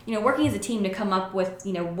 but working as a team to come up with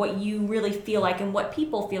what you really feel like and what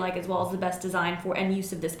people feel like, as well as the best design for and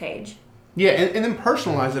use of this page. Yeah, and then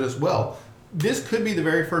personalize it as well. This could be the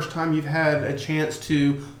very first time you've had a chance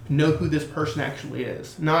to know who this person actually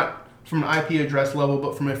is. Not from an IP address level,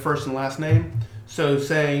 but from a first and last name. So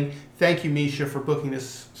saying, thank you, Misha, for booking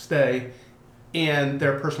this stay, and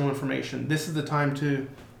their personal information. This is the time to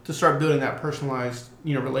start building that personalized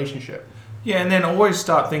relationship. Yeah, and then always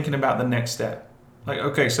start thinking about the next step. Like,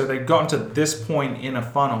 okay, so they've gotten to this point in a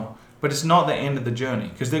funnel, but it's not the end of the journey,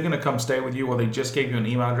 because they're going to come stay with you, or they just gave you an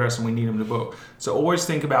email address and we need them to book. So always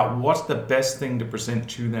think about what's the best thing to present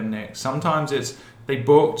to them next. Sometimes it's they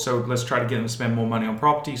booked, so let's try to get them to spend more money on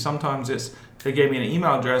property. Sometimes it's they gave me an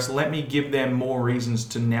email address, let me give them more reasons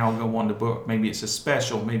to now go on to book. Maybe it's a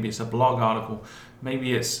special, maybe it's a blog article,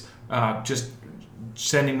 maybe it's just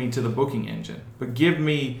sending me to the booking engine. But give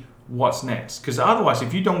me what's next, because otherwise,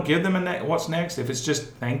 if you don't give them what's next, if it's just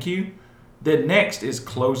thank you, the next is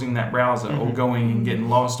closing that browser or going and getting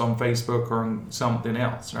lost on Facebook or on something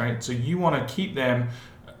else, right? So you want to keep them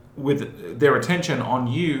with their attention on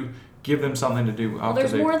you, give them something to do after Well,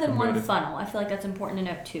 there's they've more than one converted. funnel. I feel like that's important to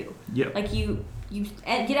note too. Yep. Like you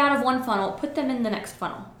get out of one funnel, put them in the next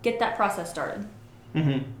funnel. Get that process started.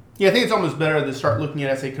 Mm-hmm. Yeah, I think it's almost better to start looking at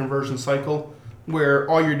it as a conversion cycle, where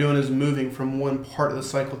all you're doing is moving from one part of the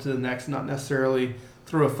cycle to the next, not necessarily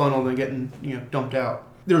through a funnel and getting dumped out.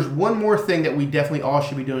 There's one more thing that we definitely all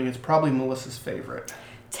should be doing. It's probably Melissa's favorite.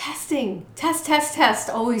 Testing. Test.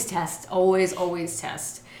 Always test. Always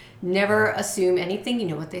test. Never assume anything. You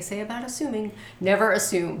know what they say about assuming. Never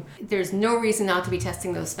assume. There's no reason not to be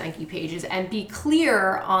testing those thank you pages, and be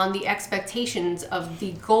clear on the expectations of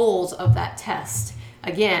the goals of that test.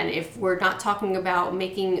 Again, if we're not talking about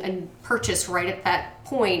making a purchase right at that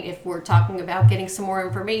point, if we're talking about getting some more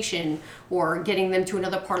information or getting them to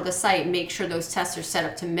another part of the site, make sure those tests are set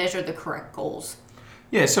up to measure the correct goals.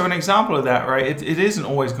 Yeah, so an example of that, right, it isn't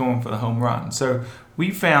always going for the home run. So we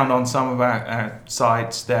found on some of our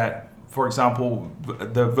sites that, for example,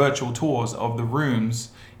 the virtual tours of the rooms,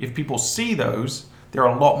 if people see those, they're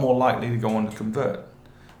a lot more likely to go on to convert.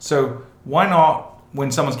 So why not, when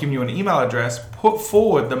someone's giving you an email address, put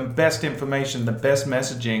forward the best information, the best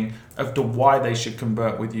messaging as to why they should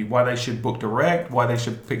convert with you, why they should book direct, why they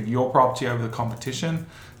should pick your property over the competition.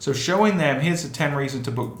 So showing them, here's the 10 reasons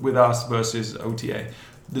to book with us versus OTA.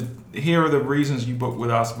 Here are the reasons you book with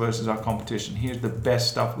us versus our competition. Here's the best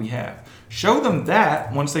stuff we have. Show them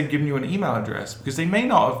that once they've given you an email address, because they may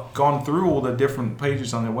not have gone through all the different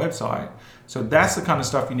pages on their website. So that's the kind of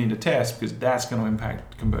stuff you need to test, because that's going to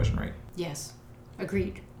impact conversion rate. Yes,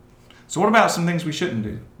 agreed. So what about some things we shouldn't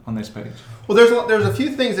do on this page? Well, there's a few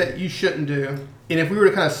things that you shouldn't do, and if we were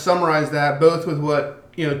to kind of summarize that, both with what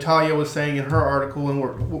Talia was saying in her article and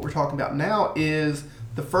what we're talking about now, is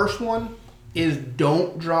the first one is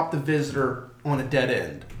don't drop the visitor on a dead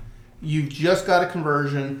end. You've just got a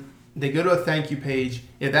conversion. They go to a thank you page.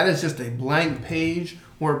 If that is just a blank page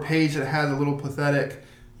or a page that has a little pathetic,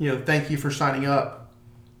 thank you for signing up,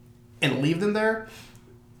 and leave them there,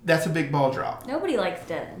 that's a big ball drop. Nobody likes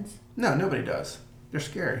dead ends. No, nobody does. They're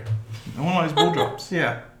scary. No one likes ball drops.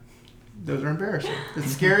 Yeah, those are embarrassing.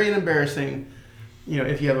 It's scary and embarrassing,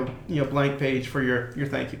 if you have a blank page for your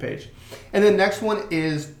thank you page. And then next one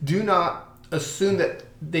is do not assume that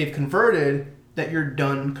they've converted, that you're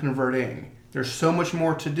done converting. There's so much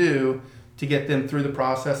more to do to get them through the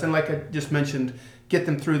process. And like I just mentioned, get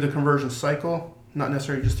them through the conversion cycle, not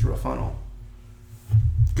necessarily just through a funnel.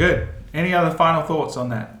 Good. Any other final thoughts on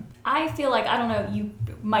that? I feel like, I don't know, you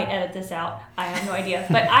might edit this out, I have no idea,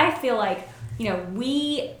 but I feel like,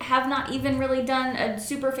 we have not even really done a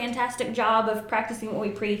super fantastic job of practicing what we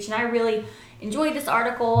preach, and I really enjoyed this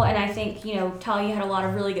article, and I think, Talia had a lot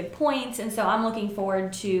of really good points, and so I'm looking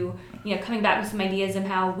forward to, coming back with some ideas on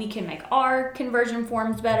how we can make our conversion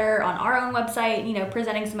forms better on our own website,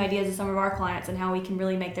 presenting some ideas to some of our clients and how we can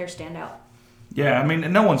really make theirs stand out. Yeah, I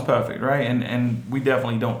mean, no one's perfect, right? And we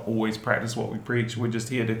definitely don't always practice what we preach. We're just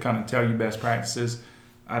here to kind of tell you best practices.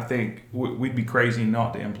 I think we'd be crazy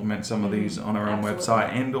not to implement some of these on our own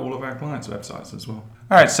website and all of our clients' websites as well.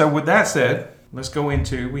 All right, so with that said, let's go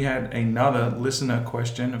into, we had another listener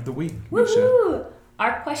question of the week. Woohoo!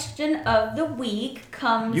 Our question of the week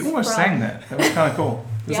comes You almost from... sang that. That was kind of cool.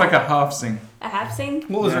 It was Yeah. like a half sing. A half sing?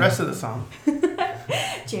 What was the rest of the song?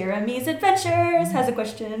 Jeremy's Adventures has a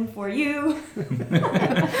question for you.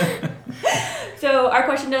 So our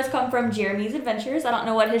question does come from Jeremy's Adventures. I don't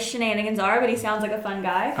know what his shenanigans are, but he sounds like a fun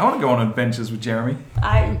guy. I want to go on adventures with Jeremy.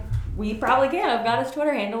 We probably can. I've got his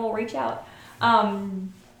Twitter handle. We'll reach out.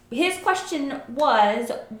 His question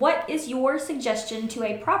was, what is your suggestion to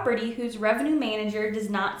a property whose revenue manager does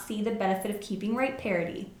not see the benefit of keeping rate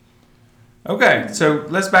parity? Okay, so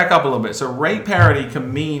let's back up a little bit. So rate parity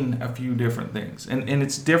can mean a few different things, and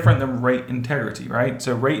it's different than rate integrity, right?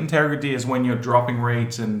 So rate integrity is when you're dropping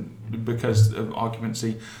rates and because of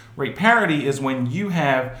occupancy. Rate parity is when you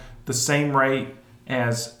have the same rate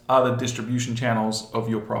as other distribution channels of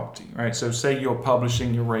your property, right? So say you're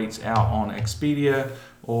publishing your rates out on Expedia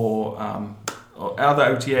or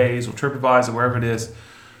other OTAs or TripAdvisor, wherever it is.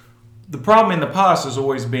 The problem in the past has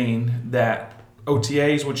always been that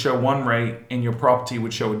OTAs would show one rate and your property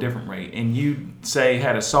would show a different rate. And you say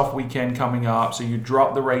had a soft weekend coming up, so you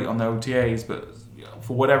drop the rate on the OTAs, but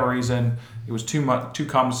for whatever reason it was too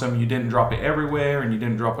cumbersome. You didn't drop it everywhere and you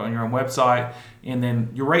didn't drop it on your own website, and then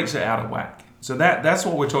your rates are out of whack. So that's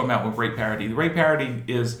what we're talking about with rate parity. The rate parity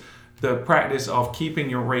is the practice of keeping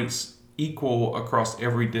your rates equal across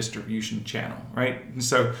every distribution channel, right? And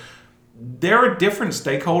so there are different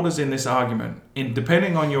stakeholders in this argument, and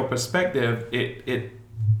depending on your perspective,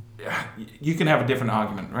 you can have a different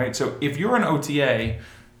argument, right? So if you're an OTA,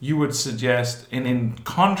 you would suggest, and in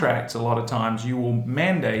contracts a lot of times you will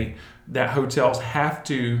mandate that hotels have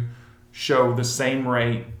to show the same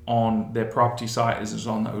rate on their property site as is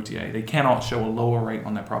on the OTA. They cannot show a lower rate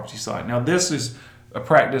on their property site. Now this is a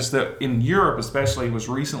practice that in Europe especially was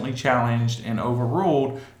recently challenged and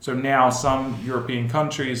overruled. So now some European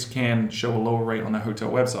countries can show a lower rate on their hotel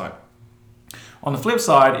website. On the flip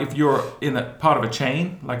side, if you're in a part of a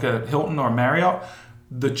chain like a Hilton or a Marriott,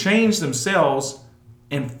 the chains themselves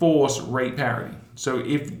enforce rate parity. So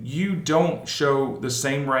if you don't show the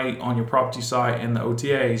same rate on your property site and the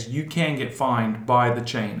OTAs, you can get fined by the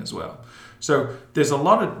chain as well. So there's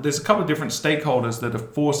a couple of different stakeholders that are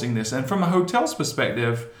forcing this. And from a hotel's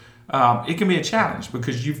perspective, it can be a challenge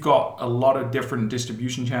because you've got a lot of different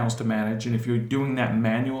distribution channels to manage. And if you're doing that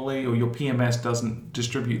manually or your PMS doesn't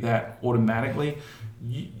distribute that automatically,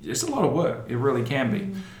 it's a lot of work. It really can be.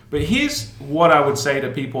 Mm-hmm. But here's what I would say to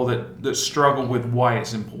people that struggle with why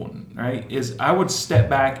it's important, right? Is I would step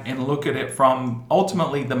back and look at it from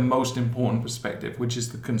ultimately the most important perspective, which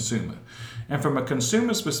is the consumer. And from a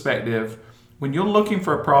consumer's perspective, when you're looking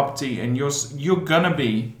for a property and you're gonna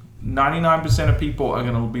be, 99% of people are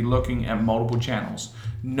gonna be looking at multiple channels.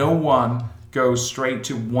 No one goes straight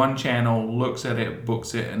to one channel, looks at it,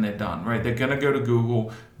 books it, and they're done, right? They're gonna go to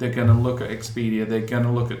Google, they're gonna look at Expedia, they're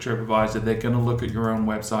gonna look at TripAdvisor, they're gonna look at your own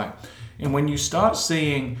website. And when you start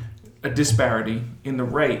seeing a disparity in the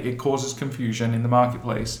rate, it causes confusion in the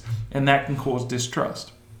marketplace, and that can cause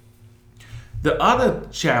distrust. The other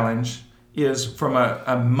challenge is from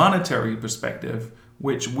a monetary perspective,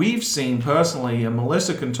 which we've seen personally, and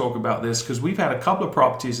Melissa can talk about this because we've had a couple of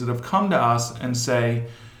properties that have come to us and say,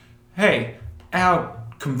 hey, our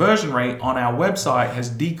conversion rate on our website has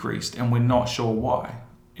decreased and we're not sure why.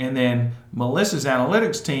 And then Melissa's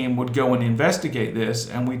analytics team would go and investigate this,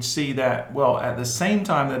 and we'd see that, well, at the same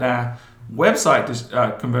time that our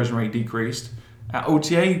website conversion rate decreased, our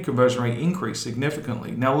OTA conversion rate increased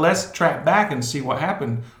significantly. Now let's track back and see what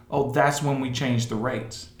happened. Oh, that's when we changed the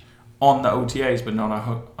rates on the OTAs, but not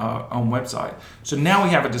our own website. So now we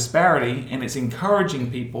have a disparity, and it's encouraging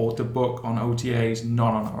people to book on OTAs,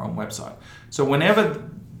 not on our own website. So whenever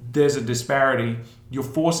there's a disparity, you're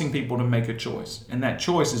forcing people to make a choice. And that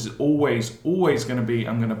choice is always going to be,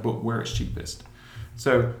 I'm going to book where it's cheapest.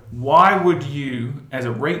 So why would you, as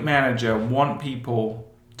a rate manager, want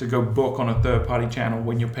people to go book on a third-party channel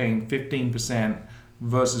when you're paying 15%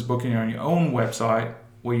 versus booking on your own website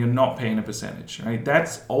where you're not paying a percentage, right?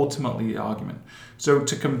 That's ultimately the argument. So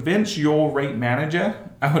to convince your rate manager,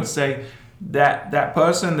 I would say that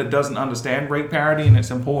person that doesn't understand rate parity and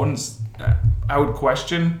its importance, I would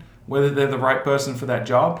question whether they're the right person for that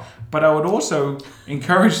job. But I would also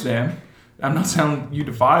encourage them. I'm not telling you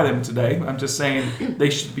to fire them today. I'm just saying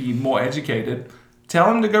they should be more educated. Tell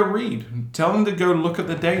them to go read. Tell them to go look at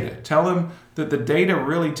the data. Tell them that the data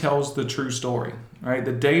really tells the true story, right?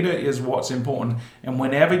 The data is what's important. And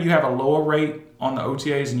whenever you have a lower rate on the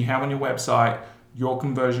OTAs than you have on your website, your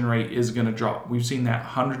conversion rate is going to drop. We've seen that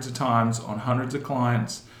hundreds of times on hundreds of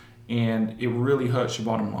clients, and it really hurts your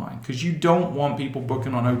bottom line because you don't want people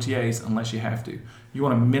booking on OTAs unless you have to. You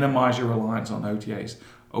want to minimize your reliance on OTAs.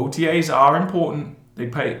 OTAs are important. They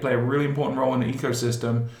play a really important role in the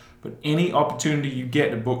ecosystem, but any opportunity you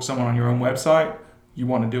get to book someone on your own website, you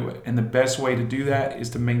want to do it. And the best way to do that is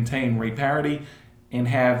to maintain rate parity and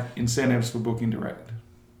have incentives for booking direct.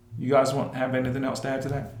 You guys have anything else to add to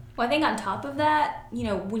that? Well, I think on top of that, a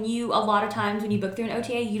lot of times when you book through an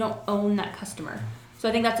OTA, you don't own that customer. So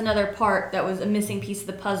I think that's another part that was a missing piece of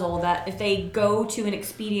the puzzle, that if they go to an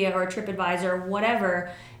Expedia or a TripAdvisor or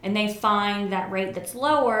whatever, and they find that rate that's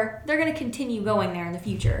lower, they're going to continue going there in the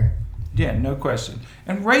future. Yeah, no question.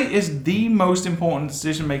 And rate is the most important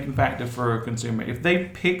decision-making factor for a consumer. If they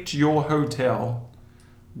picked your hotel,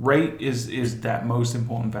 rate is that most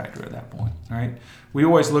important factor at that point, right? We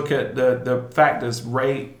always look at the factors: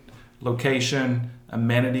 rate, location,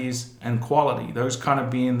 amenities, and quality. Those kind of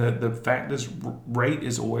being the factors. Rate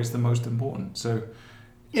is always the most important. So,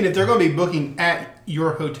 and if they're going to be booking at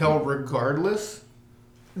your hotel regardless,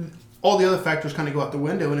 all the other factors kind of go out the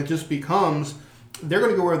window, and it just becomes they're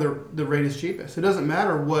going to go where the rate is cheapest. It doesn't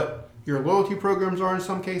matter what your loyalty programs are in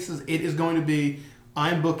some cases. It is going to be,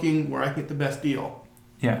 I'm booking where I get the best deal.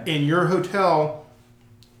 Yeah. And your hotel,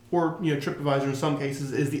 or TripAdvisor in some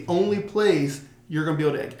cases, is the only place you're going to be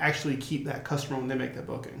able to actually keep that customer when they make that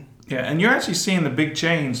booking. Yeah, and you're actually seeing the big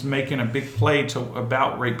chains making a big play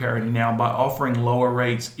about rate parity now by offering lower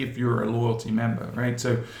rates if you're a loyalty member, right?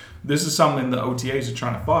 So this is something the OTAs are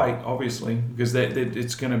trying to fight, obviously, because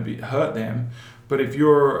it's going to hurt them. But if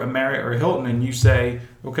you're a Marriott or a Hilton and you say,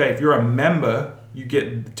 okay, if you're a member, you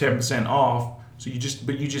get 10% off. So you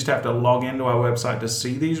just have to log into our website to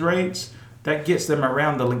see these rates. That gets them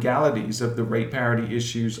around the legalities of the rate parity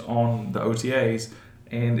issues on the OTAs,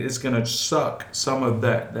 and it's going to suck some of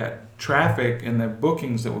that traffic and the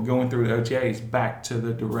bookings that were going through the OTAs back to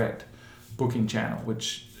the direct booking channel,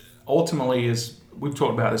 which ultimately is, we've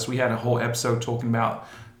talked about this. We had a whole episode talking about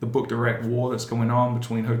the book direct war that's going on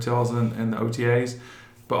between hotels and the OTAs.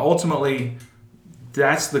 But ultimately,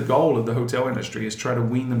 that's the goal of the hotel industry, is try to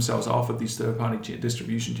wean themselves off of these third-party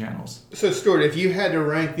distribution channels. So, Stuart, if you had to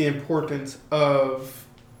rank the importance of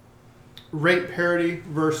rate parity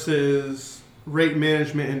versus rate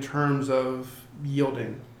management in terms of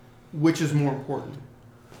yielding, which is more important?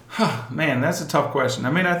 Man, that's a tough question.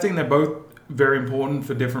 I mean, I think they're both very important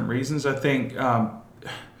for different reasons. I think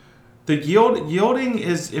the yielding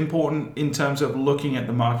is important in terms of looking at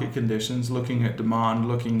the market conditions, looking at demand,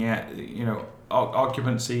 looking at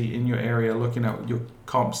occupancy in your area, looking at your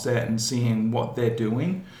comp set and seeing what they're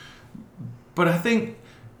doing. But I think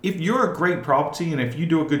if you're a great property and if you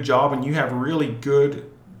do a good job and you have really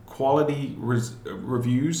good quality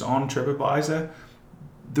reviews on TripAdvisor,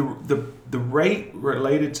 the rate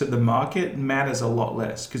related to the market matters a lot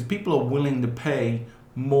less, because people are willing to pay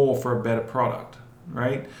more for a better product,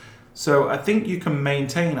 right? So I think you can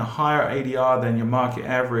maintain a higher ADR than your market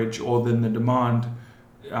average or than the demand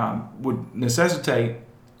would necessitate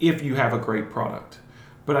if you have a great product.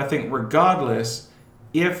 But I think regardless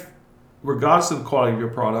of the quality of your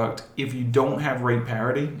product, if you don't have rate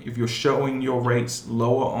parity, if you're showing your rates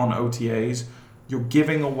lower on OTAs, you're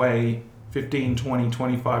giving away 15, 20,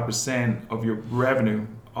 25% of your revenue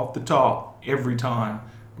off the top every time,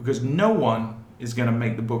 because no one is going to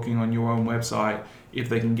make the booking on your own website if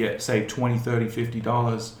they can get, say, $20, $30,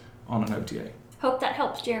 $50 on an OTA. Hope that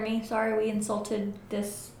helps, Jeremy. Sorry we insulted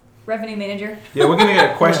this revenue manager. Yeah, we're going to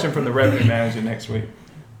get a question from the revenue manager next week.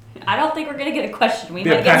 I don't think we're going to get a question. We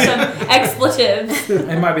might get some expletives.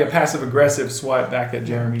 It might be a passive-aggressive swipe back at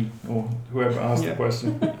Jeremy or whoever asked the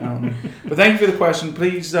question. But thank you for the question.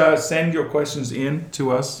 Please send your questions in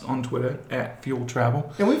to us on Twitter at Fuel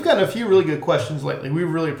Travel. And we've gotten a few really good questions lately. We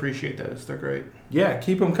really appreciate those. They're great. Yeah,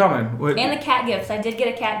 keep them coming. And the cat gifts. I did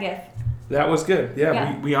get a cat gift. That was good.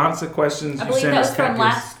 Yeah. We answer questions. I believe that was from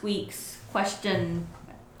last week's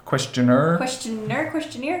questionnaire. I think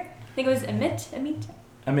it was Amit,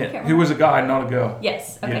 who was a guy, not a girl.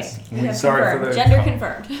 Yes. Okay. Yes. Sorry for the gender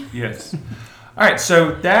confirmed. Yes. All right.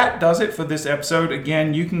 So that does it for this episode.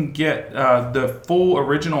 Again, you can get the full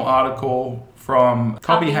original article from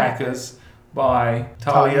Copy Hackers by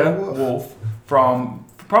Talia Wolf from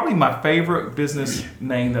probably my favorite business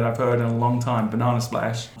name that I've heard in a long time, Banana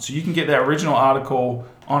Splash. So you can get that original article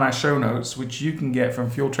on our show notes, which you can get from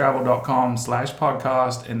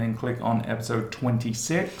fueltravel.com/podcast, and then click on episode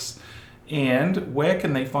 26. And where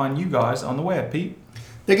can they find you guys on the web, Pete?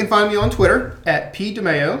 They can find me on Twitter at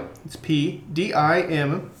PDimaio. It's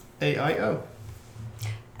PDIMAIO.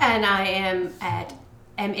 And I am at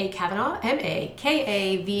M.A. Kavanaugh,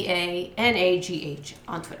 MAKAVANAGH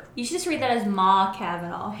on Twitter. You should just read that as Ma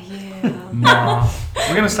Kavanaugh. Yeah. Ma.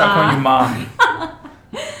 We're going to start calling you Ma.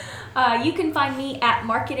 You can find me at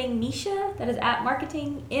Marketing Misha. That is at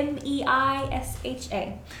Marketing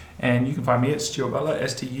MEISHA. And you can find me at Stuart Butler,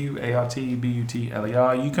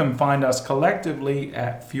 STUARTBUTLER. You can find us collectively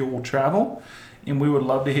at Fuel Travel, and we would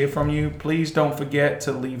love to hear from you. Please don't forget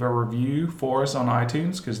to leave a review for us on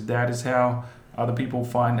iTunes, because that is how other people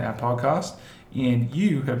find our podcast. And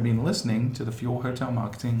you have been listening to the Fuel Hotel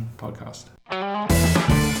Marketing Podcast.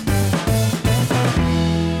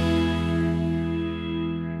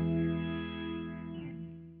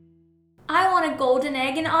 I want a golden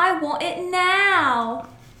egg and I want it now.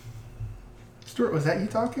 Stuart, was that you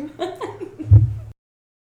talking?